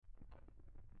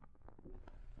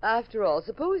After all,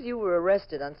 suppose you were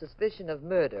arrested on suspicion of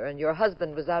murder and your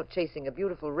husband was out chasing a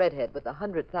beautiful redhead with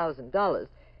 $100,000.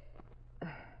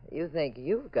 You think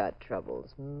you've got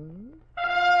troubles, hmm?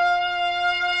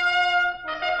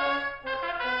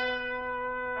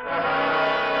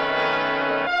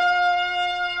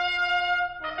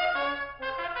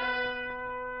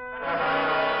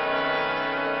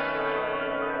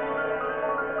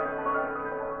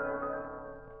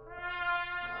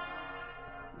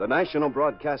 The National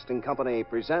Broadcasting Company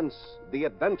presents The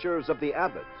Adventures of the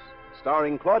Abbotts,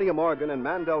 starring Claudia Morgan and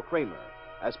Mandel Kramer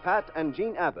as Pat and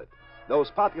Jean Abbott,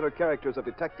 those popular characters of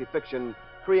detective fiction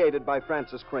created by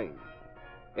Francis Crane.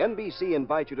 NBC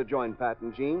invites you to join Pat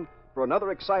and Jean for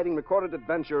another exciting recorded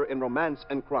adventure in romance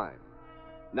and crime.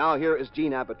 Now here is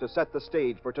Jean Abbott to set the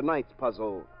stage for tonight's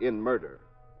puzzle in murder.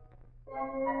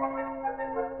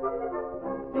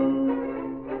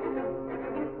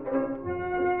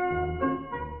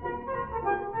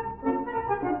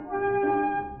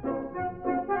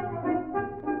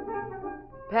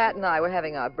 Pat and I were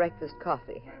having our breakfast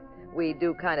coffee. We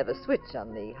do kind of a switch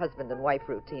on the husband and wife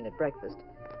routine at breakfast.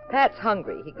 Pat's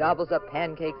hungry. He gobbles up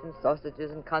pancakes and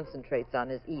sausages and concentrates on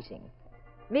his eating.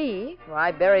 Me, well,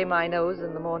 I bury my nose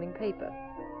in the morning paper.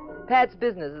 Pat's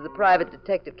business as a private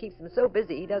detective keeps him so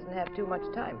busy he doesn't have too much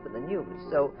time for the news.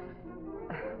 So,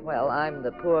 well, I'm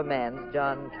the poor man's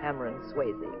John Cameron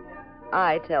Swayze.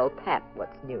 I tell Pat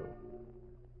what's new.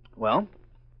 Well,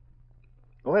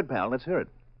 go ahead, pal. Let's hear it.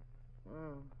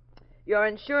 Your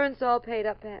insurance all paid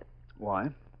up, Pat?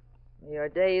 Why? Your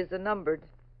days are numbered.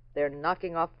 They're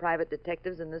knocking off private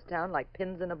detectives in this town like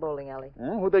pins in a bowling alley.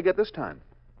 Oh, who'd they get this time?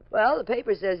 Well, the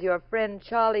paper says your friend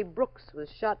Charlie Brooks was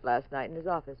shot last night in his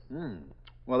office.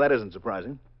 Well, that isn't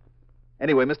surprising.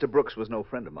 Anyway, Mr. Brooks was no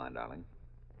friend of mine, darling.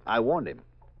 I warned him.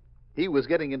 He was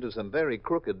getting into some very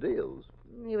crooked deals.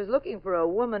 He was looking for a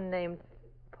woman named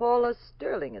Paula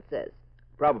Sterling, it says.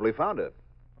 Probably found her.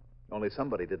 Only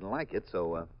somebody didn't like it,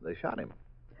 so they shot him.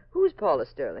 Who's Paula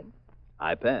Sterling?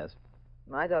 I passed.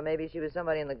 I thought maybe she was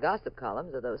somebody in the gossip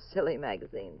columns of those silly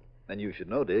magazines. And you should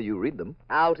know, dear, you read them.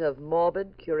 Out of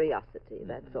morbid curiosity,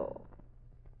 that's all.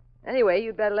 Anyway,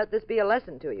 you'd better let this be a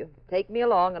lesson to you. Take me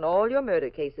along in all your murder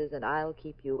cases, and I'll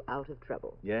keep you out of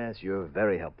trouble. Yes, you're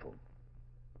very helpful.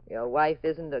 Your wife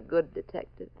isn't a good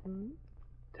detective,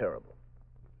 Terrible.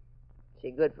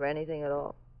 She good for anything at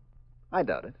all? I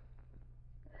doubt it.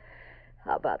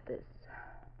 How about this?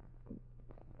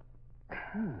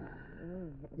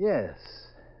 Yes.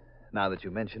 Now that you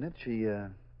mention it, she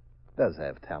does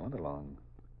have talent along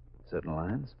certain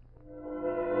lines.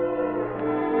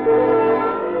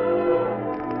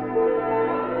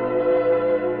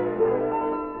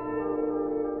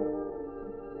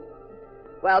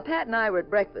 While Pat and I were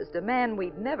at breakfast, a man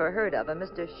we'd never heard of, a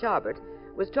Mr. Sharbert,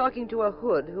 was talking to a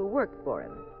hood who worked for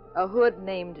him, a hood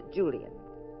named Julian.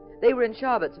 They were in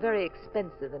Sharbert's very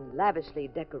expensive and lavishly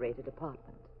decorated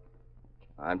apartment.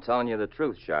 I'm telling you the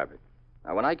truth, Sharbert.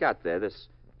 Now, when I got there, this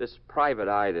private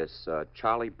eye, this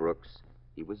Charlie Brooks,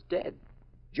 he was dead.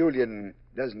 Julian,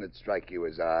 doesn't it strike you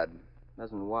as odd?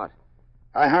 Doesn't what?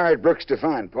 I hired Brooks to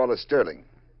find Paula Sterling.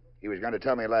 He was going to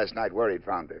tell me last night where he'd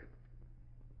found her.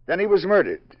 Then he was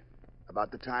murdered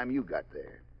about the time you got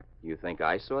there. You think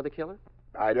I saw the killer?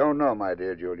 I don't know, my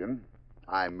dear Julian.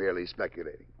 I'm merely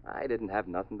speculating. I didn't have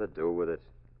nothing to do with it.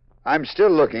 I'm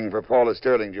still looking for Paula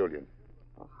Sterling, Julian.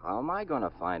 Well, how am I going to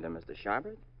find her, Mr.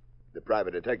 Sharbert? The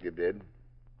private detective did.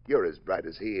 You're as bright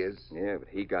as he is. Yeah, but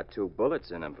he got 2 bullets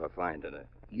in him for finding her.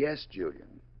 Yes,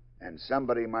 Julian. And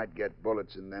somebody might get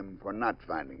bullets in them for not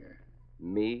finding her.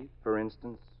 Me, for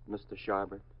instance, Mr.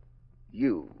 Sharbert?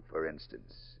 You, for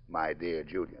instance, my dear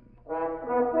Julian.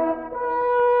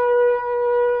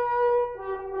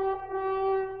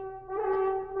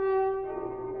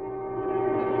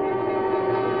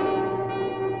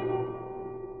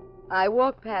 I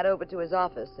walked Pat over to his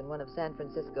office in one of San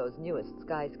Francisco's newest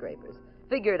skyscrapers.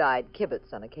 Figured I'd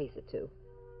kibitz on a case or two.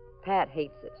 Pat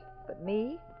hates it, but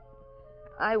me?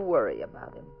 I worry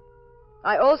about him.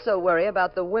 I also worry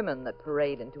about the women that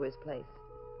parade into his place.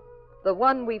 The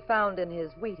one we found in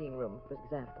his waiting room, for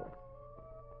example.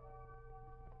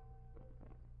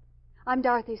 I'm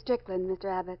Dorothy Strickland,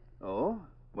 Mr. Abbott. Oh?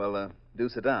 Well, do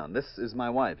sit down. This is my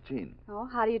wife, Jean. Oh,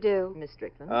 how do you do? Miss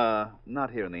Strickland. Not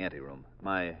here in the anteroom.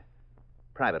 My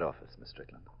private office, Miss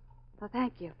Strickland. Oh,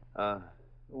 thank you.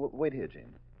 Wait here,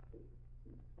 Jean.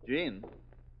 Jean.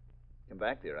 Come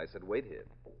back, dear. I said wait here.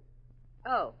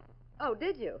 Oh,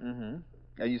 did you? Mm-hmm.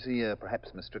 You see,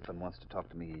 perhaps Miss Strickland wants to talk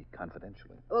to me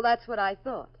confidentially. Well, that's what I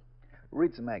thought.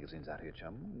 Read some magazines out here,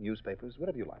 chum. Newspapers,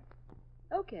 whatever you like.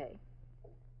 Okay.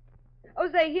 Oh,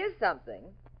 say, here's something.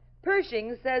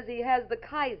 Pershing says he has the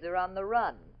Kaiser on the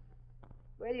run.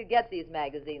 Where do you get these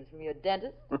magazines? From your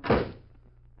dentist?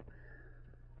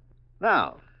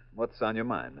 Now, what's on your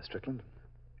mind, Miss Strickland?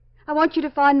 I want you to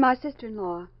find my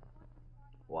sister-in-law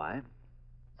Why?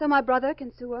 so my brother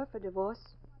can sue her for divorce.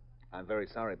 I'm very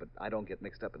sorry, but I don't get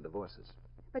mixed up in divorces.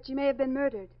 But she may have been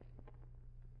murdered.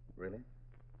 Really?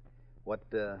 What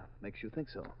makes you think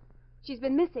so? She's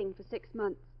been missing for 6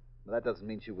 months. Well, that doesn't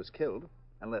mean she was killed,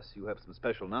 unless you have some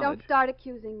special knowledge. Don't start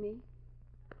accusing me.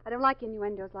 I don't like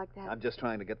innuendos like that. I'm just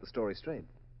trying to get the story straight.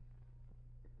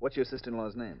 What's your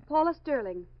sister-in-law's name? Paula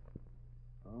Sterling.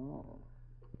 Oh.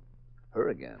 Her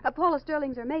again. Paula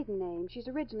Sterling's her maiden name. She's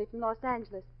originally from Los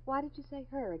Angeles. Why did you say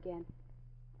her again?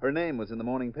 Her name was in the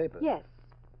morning paper. Yes.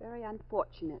 Very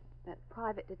unfortunate. That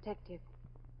private detective.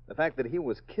 The fact that he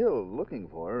was killed looking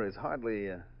for her is hardly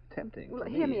tempting. Well, to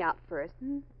hear me out first.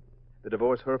 The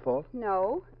divorce her fault?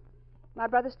 No. My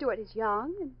brother Stuart is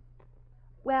young, and,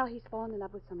 well, he's fallen in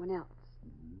love with someone else.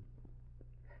 Mm-hmm.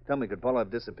 Tell me, could Paula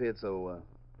have disappeared so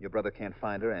your brother can't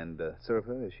find her and serve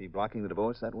her? Is she blocking the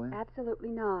divorce that way? Absolutely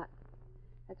not.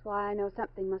 That's why I know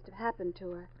something must have happened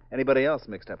to her. Anybody else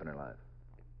mixed up in her life?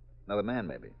 Another man,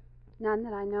 maybe? None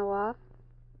that I know of.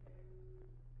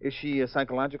 Is she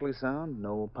psychologically sound?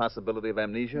 No possibility of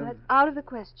amnesia? That's out of the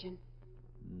question.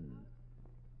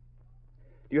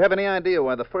 Do you have any idea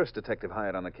why the first detective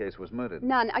hired on the case was murdered?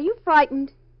 None. Are you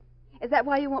frightened? Is that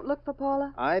why you won't look for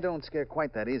Paula? I don't scare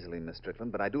quite that easily, Miss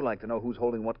Strickland, but I do like to know who's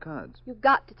holding what cards. You've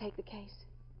got to take the case.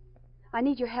 I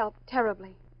need your help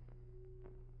terribly.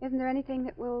 Isn't there anything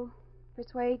that will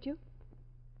persuade you?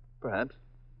 Perhaps.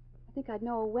 I think I'd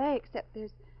know a way, except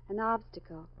there's an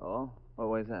obstacle. Oh? What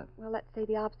way is that? Well, let's say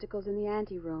the obstacle's in the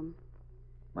anteroom.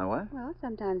 My what? Well,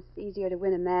 sometimes it's easier to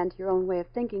win a man to your own way of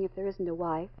thinking if there isn't a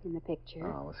wife in the picture.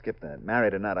 Oh, well, skip that.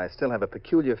 Married or not, I still have a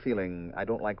peculiar feeling I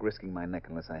don't like risking my neck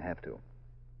unless I have to.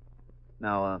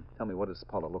 Now, tell me, what does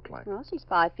Paula look like? Well, she's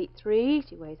 5'3".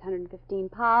 She weighs 115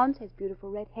 pounds, has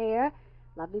beautiful red hair,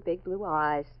 lovely big blue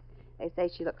eyes. They say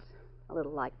she looks a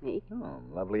little like me. Oh,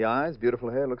 lovely eyes, beautiful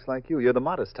hair, looks like you. You're the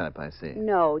modest type, I see.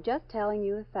 No, just telling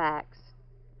you the facts.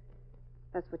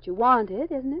 That's what you wanted,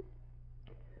 isn't it?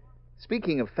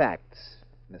 Speaking of facts,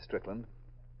 Miss Strickland,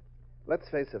 let's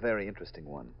face a very interesting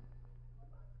one.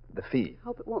 The fee.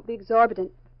 Hope it won't be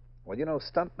exorbitant. Well, you know,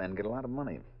 stuntmen get a lot of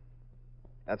money.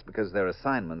 That's because their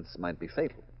assignments might be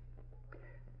fatal.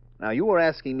 Now, you were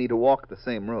asking me to walk the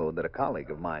same road that a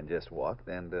colleague of mine just walked,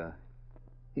 and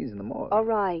he's in the morgue. All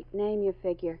right, name your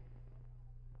figure.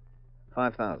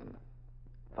 5,000.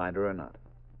 Find her or not.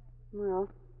 Well,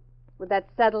 would that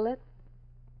settle it?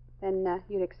 Then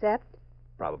you'd accept?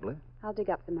 Probably. I'll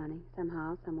dig up the money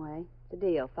somehow, some way. It's a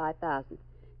deal, 5,000.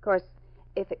 Of course,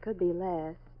 if it could be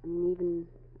less, I mean, even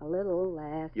a little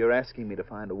less. You're asking me to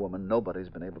find a woman nobody's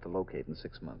been able to locate in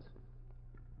 6 months.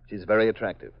 She's very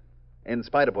attractive. In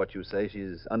spite of what you say,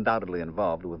 she's undoubtedly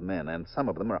involved with men, and some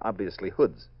of them are obviously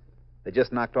hoods. They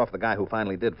just knocked off the guy who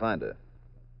finally did find her.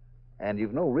 And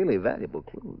you've no really valuable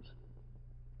clues.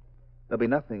 There'll be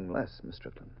nothing less, Miss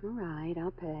Strickland. All right,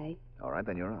 I'll pay. All right,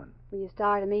 then you're on. Will you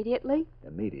start immediately?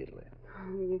 Immediately.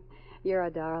 You're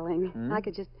a darling. Hmm? I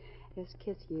could just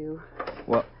kiss you.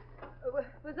 Well...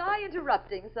 Was I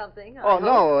interrupting something?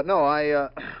 No, I,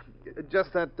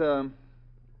 just that,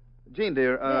 Jean,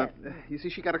 dear, Yes. You see,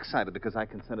 she got excited because I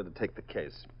consented to take the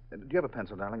case. Do you have a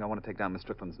pencil, darling? I want to take down Miss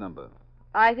Strickland's number.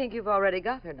 I think you've already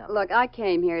got her number. Look, I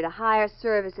came here to hire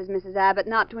services, Mrs. Abbott,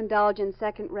 not to indulge in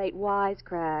second-rate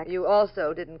wisecracks. You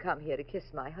also didn't come here to kiss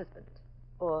my husband.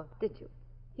 Or did you?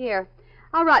 Here,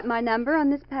 I'll write my number on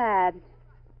this pad.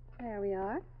 There we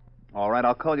are. All right,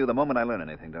 I'll call you the moment I learn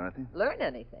anything, Dorothy. Learn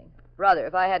anything? Brother,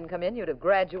 if I hadn't come in, you'd have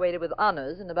graduated with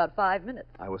honors in about 5 minutes.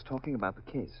 I was talking about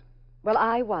the case. Well,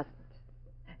 I wasn't.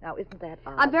 Now, isn't that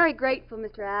odd? I'm very grateful,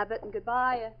 Mr. Abbott, and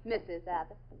goodbye, Mrs.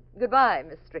 Abbott. Goodbye,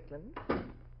 Miss Strickland.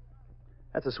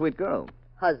 That's a sweet girl.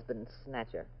 Husband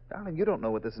snatcher. Darling, you don't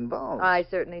know what this involves. I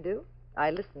certainly do.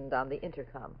 I listened on the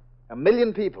intercom. 1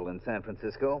 million people in San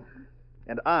Francisco,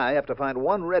 and I have to find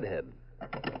one redhead.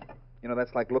 You know,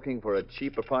 that's like looking for a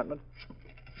cheap apartment.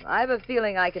 I have a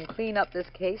feeling I can clean up this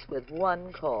case with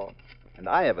one call. And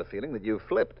I have a feeling that you've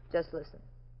flipped. Just listen.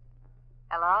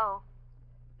 Hello?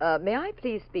 May I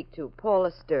please speak to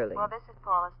Paula Sterling? Well, this is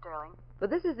Paula Sterling. But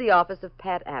this is the office of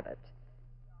Pat Abbott.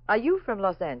 Are you from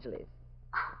Los Angeles?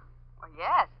 Well,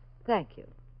 yes. Thank you.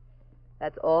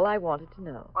 That's all I wanted to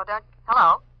know. Well,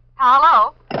 hello?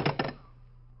 Hello?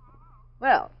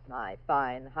 Well, my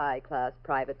fine, high-class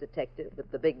private detective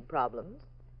with the big problems.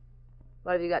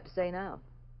 What have you got to say now?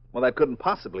 Well, that couldn't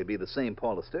possibly be the same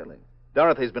Paula Sterling.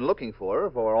 Dorothy's been looking for her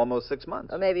for almost 6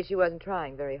 months. Or maybe she wasn't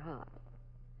trying very hard.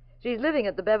 She's living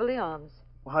at the Beverly Arms.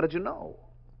 Well, how did you know?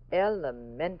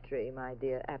 Elementary, my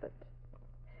dear Abbott.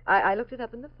 I looked it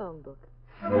up in the phone book.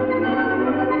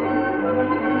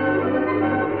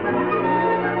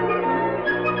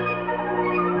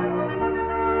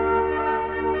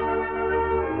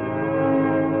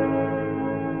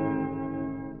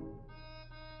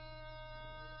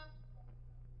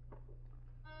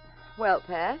 Well,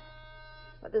 Pat,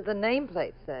 what does the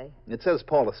nameplate say? It says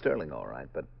Paula Sterling, all right,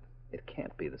 but it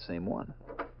can't be the same one.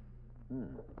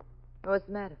 What's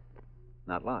the matter?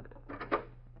 Not locked.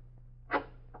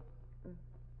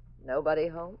 Nobody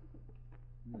home?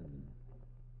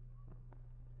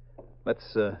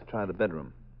 Let's try the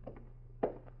bedroom.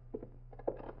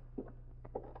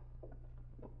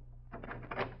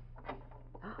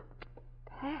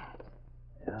 Pat.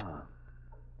 Yeah.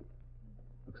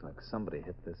 Looks like somebody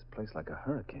hit this place like a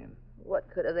hurricane. What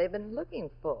could have they been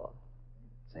looking for?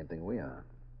 Same thing we are.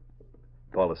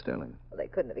 Paula Sterling. Well, they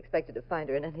couldn't have expected to find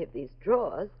her in any of these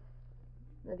drawers.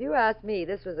 If you ask me,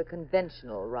 this was a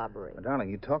conventional robbery. Well, darling,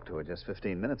 you talked to her just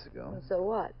 15 minutes ago. Well, so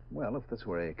what? Well, if this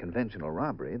were a conventional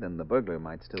robbery, then the burglar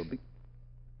might still be...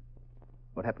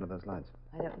 What happened to those lights?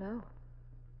 I don't know.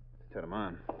 Turn them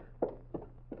on.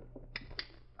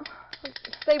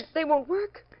 They won't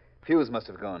work. Fuse must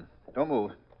have gone. Don't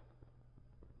move.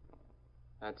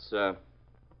 That's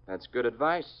good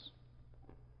advice.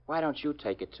 Why don't you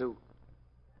take it, too?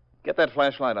 Get that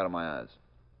flashlight out of my eyes.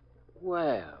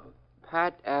 Well,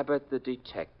 Pat Abbott, the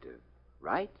detective,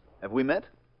 right? Have we met?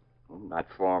 Not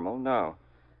formal, no.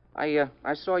 I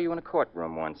saw you in a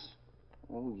courtroom once.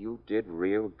 Oh, you did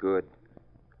real good.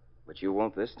 But you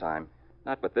won't this time.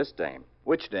 Not with this dame.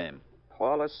 Which dame?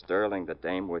 Paula Sterling, the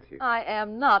dame with you. I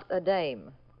am not a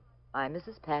dame. I'm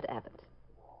Mrs. Pat Abbott.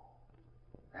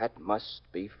 That must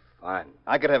be fun.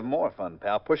 I could have more fun,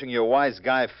 pal, pushing your wise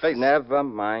guy face. Never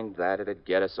mind that. It'd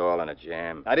get us all in a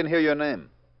jam. I didn't hear your name.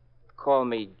 Call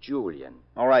me Julian.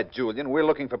 All right, Julian. We're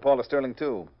looking for Paula Sterling,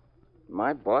 too.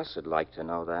 My boss would like to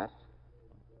know that.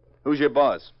 Who's your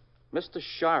boss? Mr.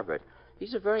 Sharvert.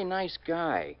 He's a very nice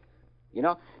guy. You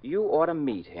know, you ought to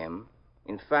meet him.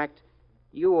 In fact,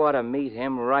 you ought to meet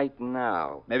him right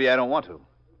now. Maybe I don't want to.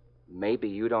 Maybe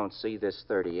you don't see this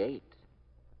 38.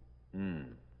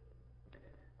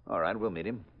 All right, we'll meet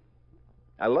him.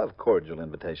 I love cordial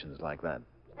invitations like that.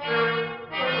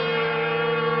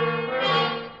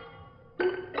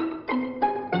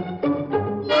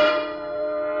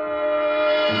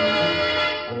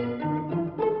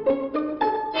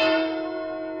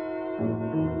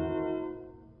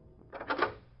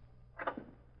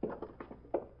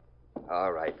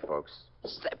 All right, folks.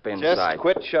 Step inside. Just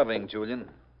quit shoving, Julian.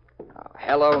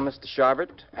 Hello, Mr.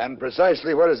 Sharvert. And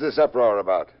precisely what is this uproar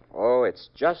about? Oh, it's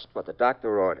just what the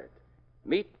doctor ordered.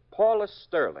 Meet Paula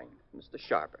Sterling, Mr.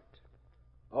 Sharvert.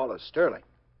 Paula Sterling.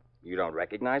 You don't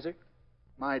recognize her?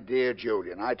 My dear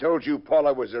Julian, I told you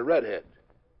Paula was a redhead.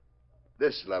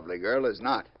 This lovely girl is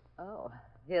not. Oh,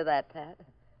 hear that, Pat?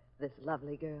 This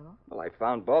lovely girl. Well, I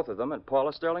found both of them in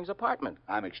Paula Sterling's apartment.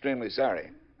 I'm extremely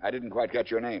sorry. I didn't quite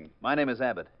get your name. My name is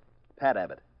Abbott. Pat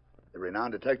Abbott. The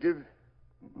renowned detective?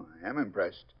 Oh, I am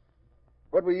impressed.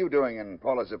 What were you doing in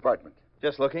Paula's apartment?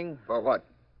 Just looking. For what?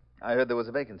 I heard there was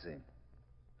a vacancy.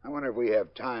 I wonder if we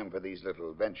have time for these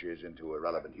little ventures into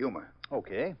irrelevant humor.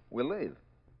 Okay, we'll leave.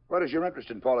 What is your interest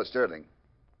in Paula Sterling?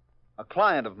 A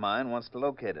client of mine wants to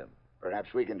locate him.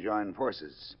 Perhaps we can join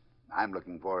forces. I'm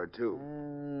looking for her,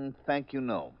 too. Thank you,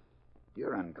 no.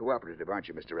 You're uncooperative, aren't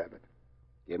you, Mr. Abbott?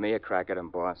 Give me a crack at him,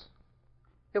 boss.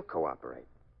 He'll cooperate.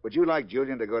 Would you like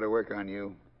Julian to go to work on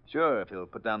you? Sure, if he'll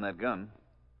put down that gun.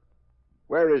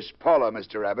 Where is Paula,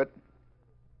 Mr. Abbott?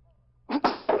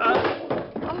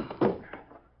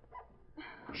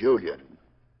 Julian,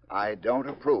 I don't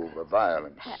approve of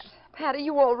violence. Pat, are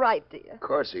you all right, dear? Of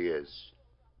course he is.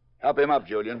 Help him up,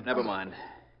 Julian. Never mind.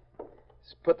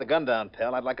 Just put the gun down,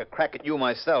 pal. I'd like a crack at you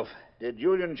myself. Did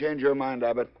Julian change your mind,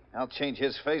 Abbott? I'll change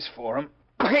his face for him.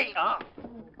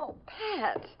 Oh,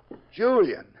 Pat.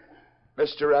 Julian,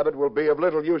 Mr. Abbott will be of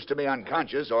little use to me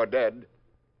unconscious or dead,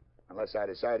 unless I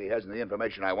decide he hasn't the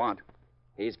information I want.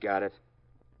 He's got it,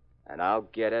 and I'll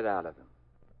get it out of him.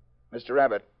 Mr.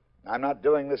 Abbott, I'm not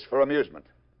doing this for amusement.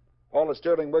 Paula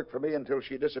Sterling worked for me until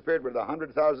she disappeared with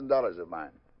 $100,000 of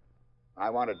mine. I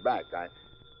want it back.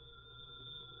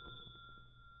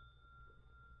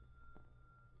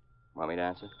 Want me to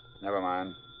answer? Never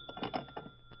mind.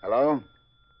 Hello?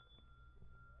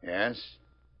 Yes?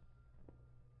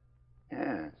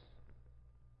 Yes.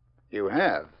 You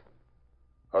have?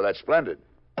 Oh, that's splendid.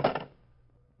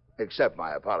 Accept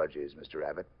my apologies, Mr.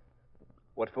 Abbott.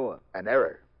 What for? An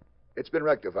error. It's been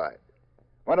rectified.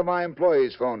 One of my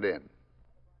employees phoned in.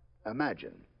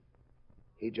 Imagine.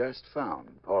 He just found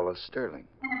Paula Sterling.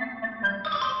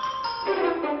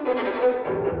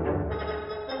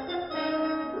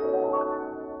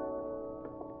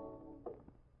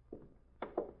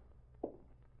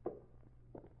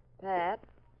 Pat,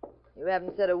 you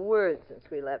haven't said a word since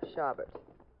we left Sharbert.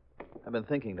 I've been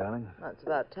thinking, darling. Well, it's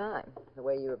about time, the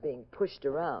way you were being pushed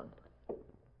around.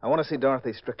 I want to see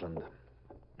Dorothy Strickland.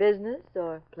 Business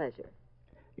or pleasure?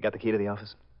 You got the key to the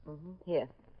office? Mm-hmm. Here.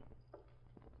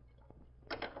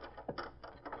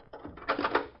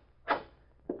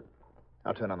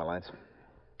 I'll turn on the lights.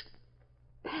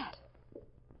 Pat,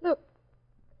 look,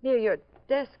 near your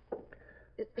desk.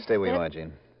 Stay where you are,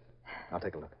 Jean. I'll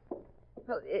take a look.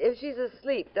 Well, if she's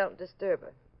asleep, don't disturb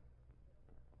her.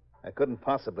 I couldn't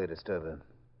possibly disturb her.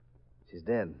 She's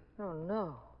dead. Oh,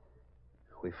 no.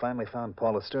 We finally found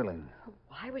Paula Sterling.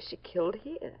 Why was she killed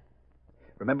here?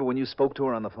 Remember when you spoke to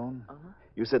her on the phone? Uh-huh.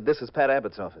 You said this is Pat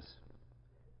Abbott's office.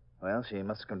 Well, she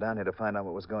must have come down here to find out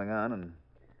what was going on, and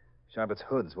Sharpett's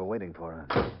hoods were waiting for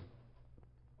her.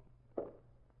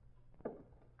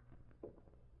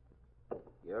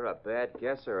 You're a bad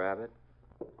guesser, Abbott.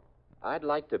 I'd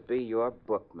like to be your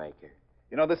bookmaker.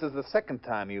 You know, this is the second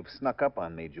time you've snuck up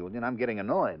on me, Julian. I'm getting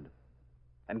annoyed.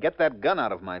 And get that gun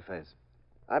out of my face.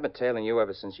 I've been tailing you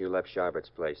ever since you left Sharpett's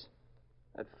place.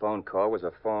 That phone call was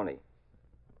a phony.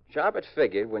 Sharpett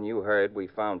figured when you heard we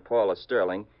found Paula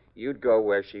Sterling, you'd go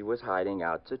where she was hiding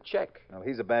out to check. Well,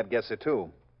 he's a bad guesser,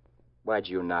 too. Why'd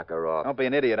you knock her off? Don't be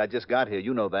an idiot. I just got here.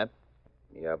 You know that.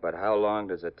 Yeah, but how long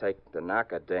does it take to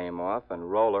knock a dame off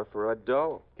and roll her for a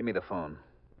dough? Give me the phone.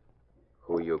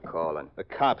 Who you calling? The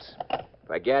cops.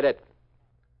 Forget it.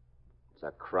 It's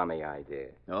a crummy idea.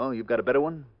 Oh, you've got a better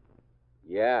one?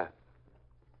 Yeah.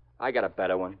 I got a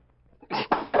better one.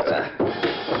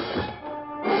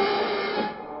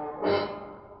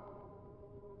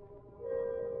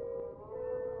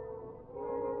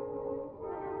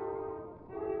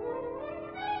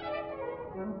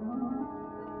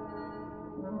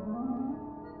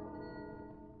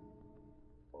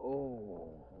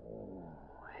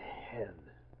 Head.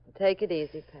 Take it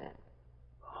easy, Pat.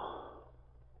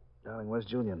 Darling, where's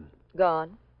Julian?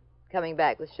 Gone. Coming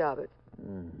back with Sharbert.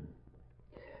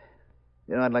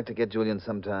 You know, I'd like to get Julian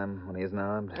sometime when he isn't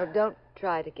armed. Oh, don't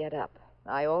try to get up.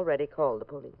 I already called the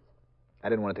police. I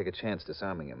didn't want to take a chance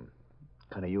disarming him.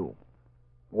 Kind of you.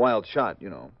 Wild shot, you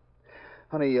know.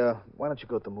 Honey, why don't you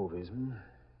go to the movies?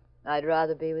 I'd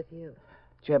rather be with you.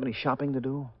 Do you have any shopping to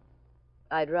do?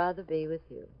 I'd rather be with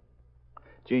you.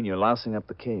 Jean, you're lousing up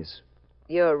the case.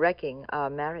 You're wrecking our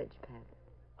marriage, Pat.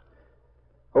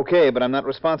 Okay, but I'm not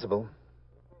responsible.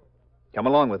 Come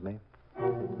along with me.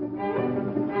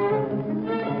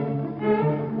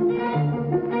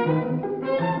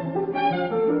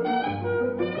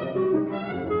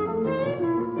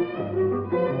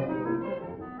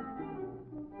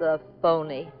 The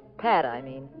phony. Pat, I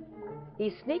mean.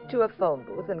 He sneaked to a phone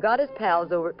booth and got his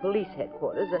pals over at police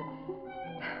headquarters and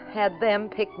had them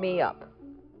pick me up.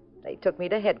 They took me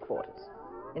to headquarters,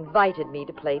 invited me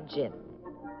to play gin.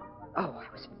 Oh,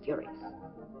 I was furious.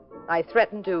 I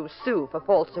threatened to sue for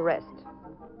false arrest.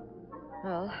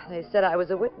 Well, they said I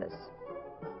was a witness.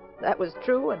 That was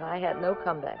true, and I had no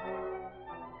comeback.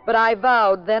 But I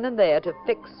vowed then and there to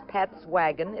fix Pat's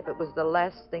wagon if it was the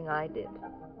last thing I did.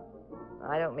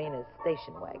 I don't mean his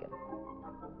station wagon.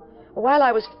 While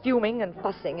I was fuming and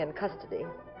fussing in custody,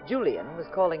 Julian was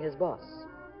calling his boss.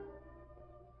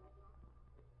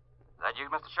 Is that you,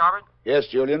 Mr. Sharpett? Yes,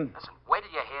 Julian? Listen, wait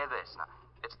till you hear this. Now,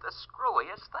 it's the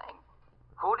screwiest thing.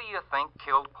 Who do you think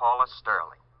killed Paula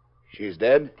Sterling? She's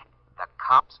dead? The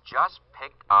cops just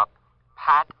picked up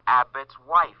Pat Abbott's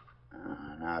wife.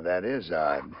 Now, that is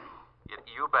odd.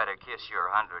 You better kiss your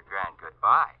 $100,000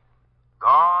 goodbye.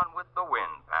 Gone with the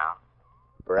wind, pal.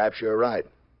 Perhaps you're right.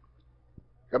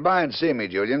 Come by and see me,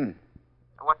 Julian.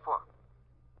 What for?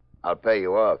 I'll pay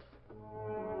you off.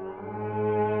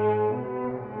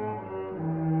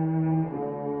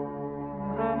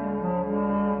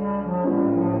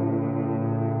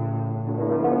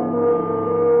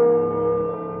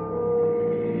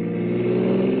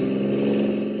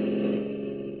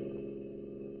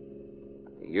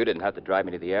 You didn't have to drive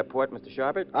me to the airport, Mr.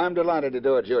 Sharpett. I'm delighted to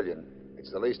do it, Julian.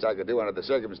 It's the least I could do under the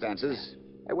circumstances.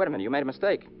 Hey, wait a minute. You made a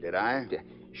mistake. Did I? You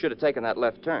should have taken that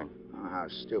left turn. Oh, how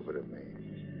stupid of me.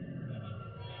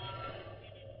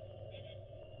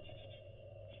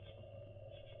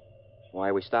 Why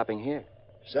are we stopping here?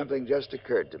 Something just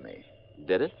occurred to me.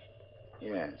 Did it?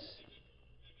 Yes.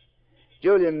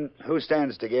 Julian, who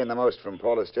stands to gain the most from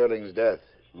Paula Sterling's death?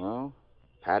 Well,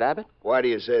 Pat Abbott? Why do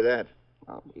you say that?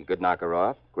 Well, he could knock her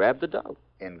off, grab the dough.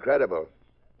 Incredible.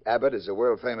 Abbott is a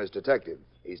world-famous detective.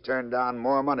 He's turned down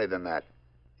more money than that.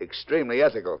 Extremely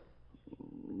ethical.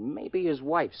 Maybe his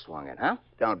wife swung it, huh?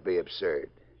 Don't be absurd.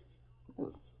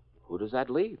 Who does that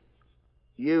leave?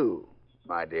 You,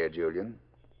 my dear Julian.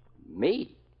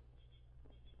 Me?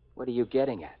 What are you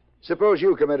getting at? Suppose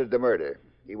you committed the murder.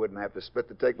 You wouldn't have to split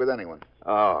the take with anyone.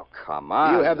 Oh, come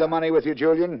on. Do you have the money with you,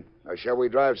 Julian? Or shall we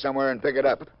drive somewhere and pick it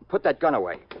up? Put that gun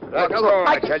away. Let go,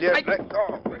 I tell you. Let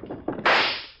go.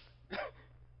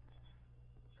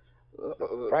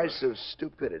 The price of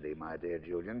stupidity, my dear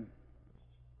Julian.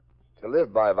 To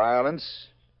live by violence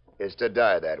is to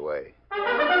die that way.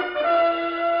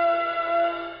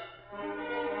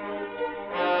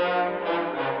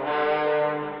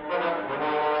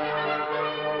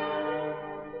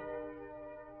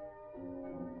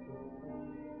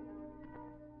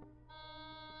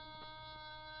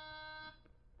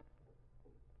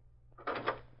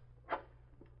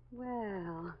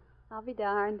 Well, I'll be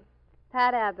darned.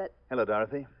 Pat Abbott. Hello,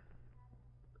 Dorothy.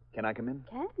 Can I come in?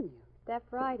 Can you? Step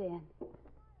right in.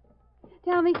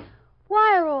 Tell me,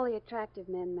 why are all the attractive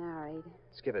men married?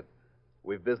 Skip it.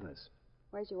 We've business.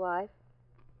 Where's your wife?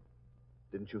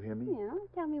 Didn't you hear me? Yeah,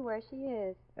 tell me where she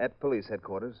is. At police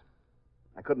headquarters.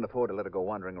 I couldn't afford to let her go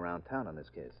wandering around town on this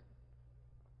case.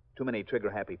 Too many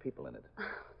trigger-happy people in it.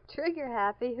 Trigger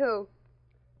happy? Who?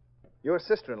 Your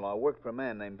sister-in-law worked for a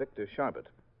man named Victor Charbot.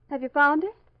 Have you found her?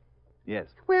 Yes.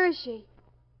 Where is she?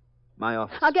 My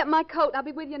office. I'll get my coat. I'll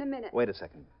be with you in a minute. Wait a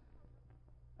second.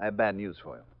 I have bad news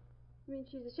for you. I mean,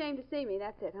 she's ashamed to see me.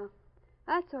 That's it, huh?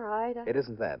 That's all right. It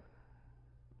isn't that.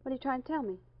 What are you trying to tell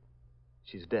me?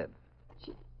 She's dead.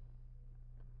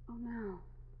 Oh, no.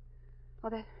 Oh,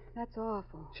 that's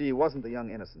awful. She wasn't the young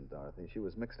innocent, Dorothy. She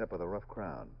was mixed up with a rough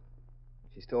crowd.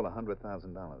 She stole $100,000.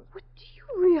 What, do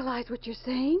you realize what you're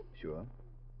saying? Sure.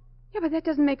 Yeah, but that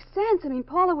doesn't make sense. I mean,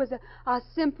 Paula was a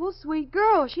simple, sweet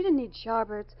girl. She didn't need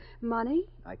Sharbert's money.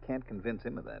 I can't convince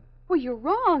him of that. Well, you're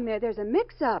wrong. There's a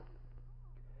mix-up.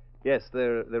 Yes,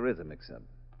 there is a mix-up.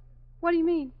 What do you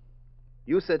mean?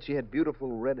 You said she had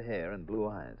beautiful red hair and blue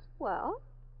eyes. Well?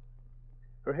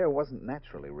 Her hair wasn't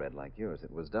naturally red like yours.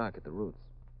 It was dark at the roots.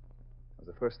 It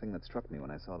was the first thing that struck me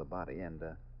when I saw the body, and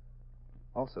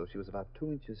also she was about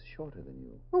 2 inches shorter than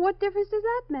you. Well, what difference does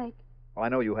that make? Well, I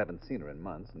know you haven't seen her in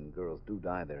months, and girls do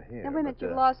dye their hair. Now, wait a minute, but,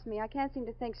 you've lost me. I can't seem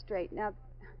to think straight. Now,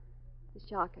 the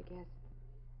shock, I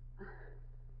guess.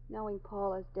 Knowing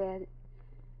Paula's dead.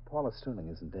 Paula Sterling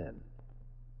isn't dead.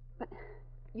 But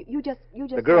you just...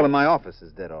 The girl in my office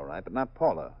is dead, all right, but not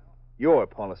Paula. You're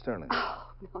Paula Sterling. Oh,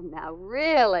 no, now,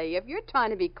 really? If you're trying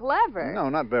to be clever... No,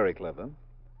 not very clever.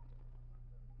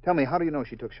 Tell me, how do you know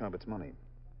she took Sharbert's money?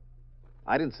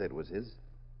 I didn't say it was his,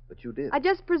 but you did. I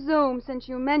just presumed, since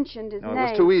you mentioned his name... No, it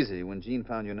was too easy when Jean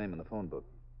found your name in the phone book.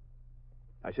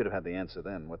 I should have had the answer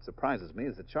then. What surprises me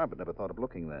is that Charbot never thought of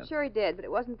looking there. Sure he did, but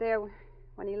it wasn't there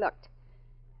when he looked.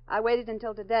 I waited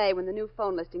until today when the new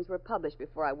phone listings were published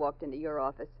before I walked into your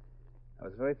office. I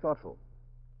was very thoughtful.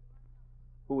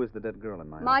 Who is the dead girl in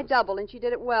my My office? double, and she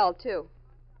did it well, too.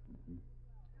 Mm-hmm.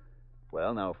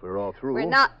 Well, now, if we're all through... We're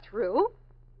not through.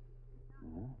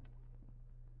 Oh.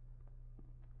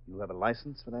 You have a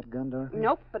license for that gun, Dorothy?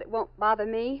 Nope, but it won't bother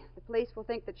me. The police will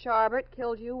think that Charbot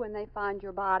killed you when they find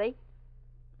your body.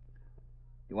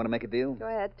 You want to make a deal? Go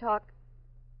ahead, talk.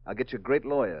 I'll get you a great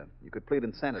lawyer. You could plead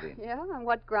insanity. Yeah? On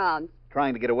what grounds?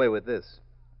 Trying to get away with this.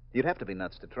 You'd have to be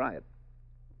nuts to try it.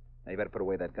 Now, you better put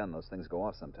away that gun. Those things go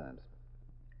off sometimes.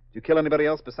 Did you kill anybody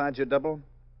else besides your double?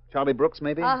 Charlie Brooks,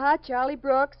 maybe? Uh-huh, Charlie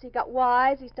Brooks. He got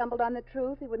wise. He stumbled on the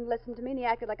truth. He wouldn't listen to me, and he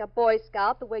acted like a Boy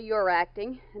Scout the way you're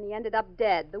acting. And he ended up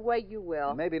dead, the way you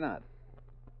will. Maybe not.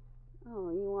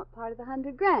 Oh, you want part of the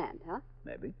 $100,000, huh?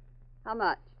 Maybe. How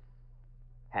much?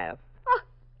 Half. Ah,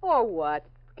 for what?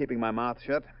 Keeping my mouth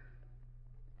shut.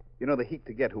 You know, the heat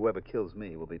to get whoever kills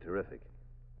me will be terrific.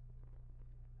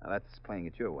 Now, that's playing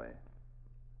it your way.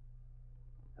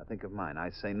 Now, think of mine. I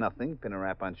say nothing, pin a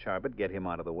rap on Charbot, get him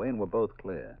out of the way, and we're both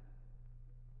clear.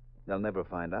 They'll never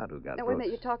find out who got Now, Brooks. wait a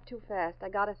minute. You talk too fast. I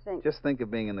gotta think. Just think of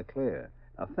being in the clear.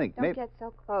 Now, think. Don't get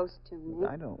so close to me.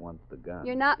 I don't want the gun.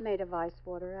 You're not made of ice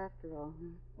water, after all.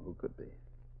 Well, who could be?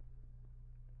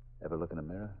 Ever look in a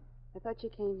mirror? I thought you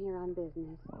came here on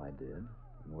business. Well, I did.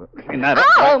 Well, clean that up.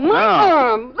 Ow, my No.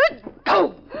 arm! Let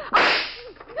go!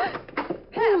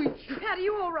 Pat, are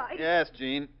you all right? Yes,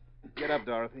 Jean. Get up,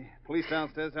 Dorothy. Police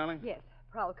downstairs, darling? Yes,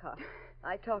 prowl car.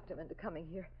 I talked him into coming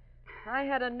here. I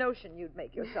had a notion you'd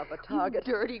make yourself a target.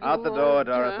 You dirty Out the low door,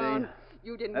 down. Dorothy.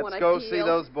 You didn't Let's want to go deal. see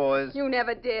those boys. You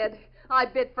never did. I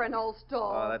bid for an old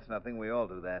stall. Oh, that's nothing. We all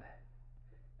do that.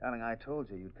 Darling, I told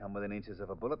you you'd come within inches of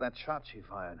a bullet. That shot she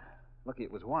fired. Lucky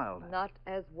it was wild. Not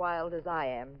as wild as I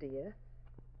am, dear.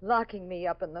 Locking me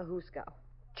up in the hoosegow.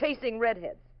 Chasing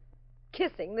redheads.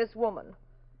 Kissing this woman.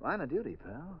 Line of duty,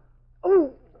 pal.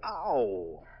 Oh!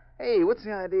 Ow! Hey, what's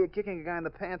the idea of kicking a guy in the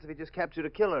pants if he just captured a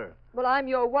killer? Well, I'm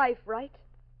your wife, right?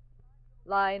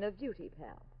 Line of duty,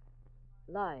 pal.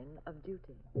 Line of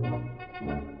duty.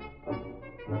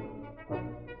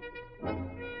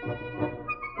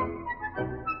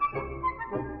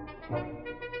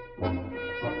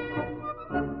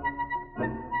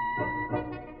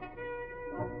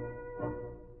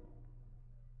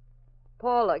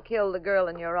 Paula killed the girl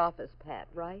in your office, Pat,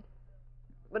 right?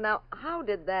 But now, how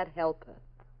did that help her?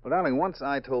 Well, darling, once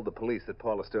I told the police that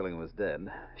Paula Sterling was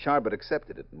dead, Sharbert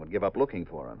accepted it and would give up looking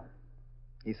for her.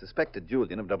 He suspected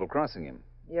Julian of double-crossing him.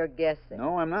 You're guessing.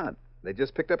 No, I'm not. They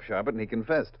just picked up Sharbert and he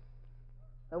confessed.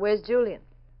 Well, where's Julian?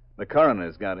 The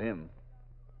coroner's got him.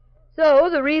 So,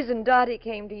 the reason Dottie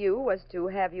came to you was to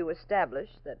have you establish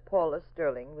that Paula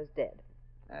Sterling was dead.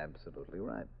 Absolutely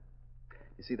right.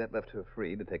 You see, that left her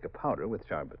free to take a powder with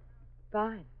Sharbert.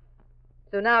 Fine.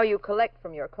 So now you collect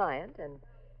from your client, and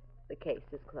the case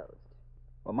is closed.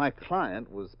 Well, my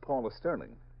client was Paula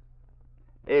Sterling,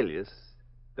 alias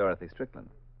Dorothy Strickland.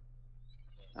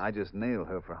 I just nailed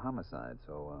her for homicide,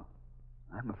 so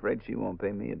I'm afraid she won't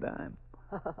pay me a dime.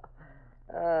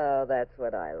 Oh, that's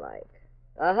what I like.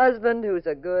 A husband who's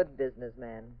a good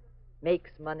businessman,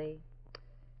 makes money,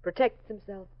 protects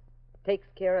himself, takes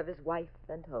care of his wife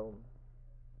and home.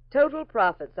 Total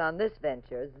profits on this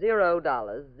venture,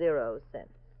 $0, 0 cents.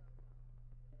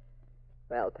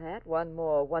 Well, Pat, one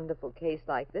more wonderful case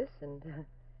like this, and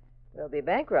we'll be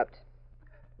bankrupt.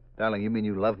 Darling, you mean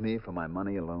you love me for my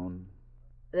money alone?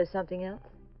 There's something else?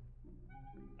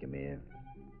 Come here.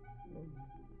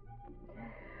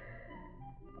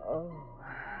 Oh.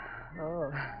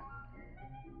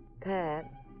 Pat.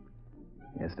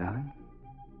 Yes, darling?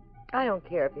 I don't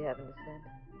care if you haven't a cent.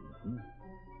 Mm-hmm.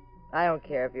 I don't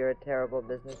care if you're a terrible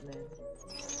businessman.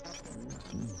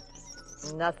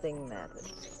 Mm-hmm. Nothing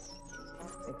matters.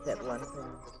 Except one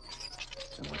thing.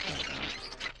 And what's that, darling?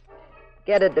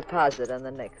 Get a deposit on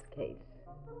the next case.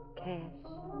 Cash.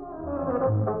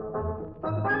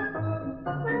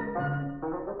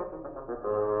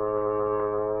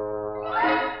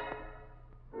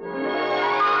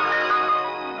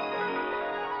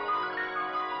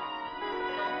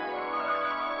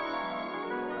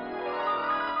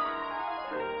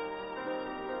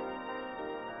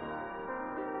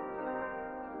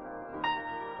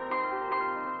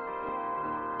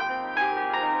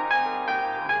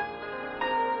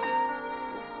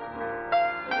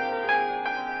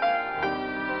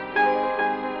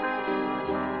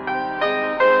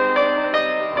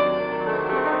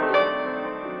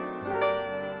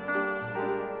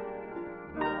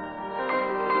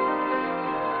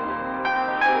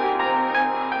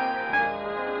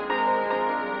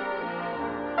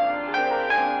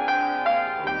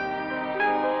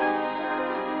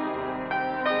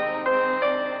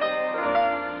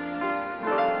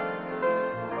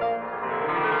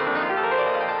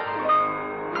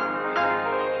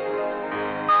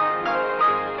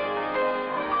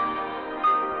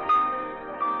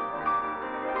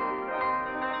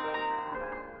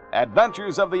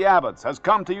 Adventures of the Abbotts has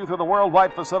come to you through the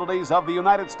worldwide facilities of the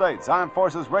United States Armed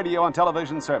Forces Radio and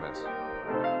Television Service.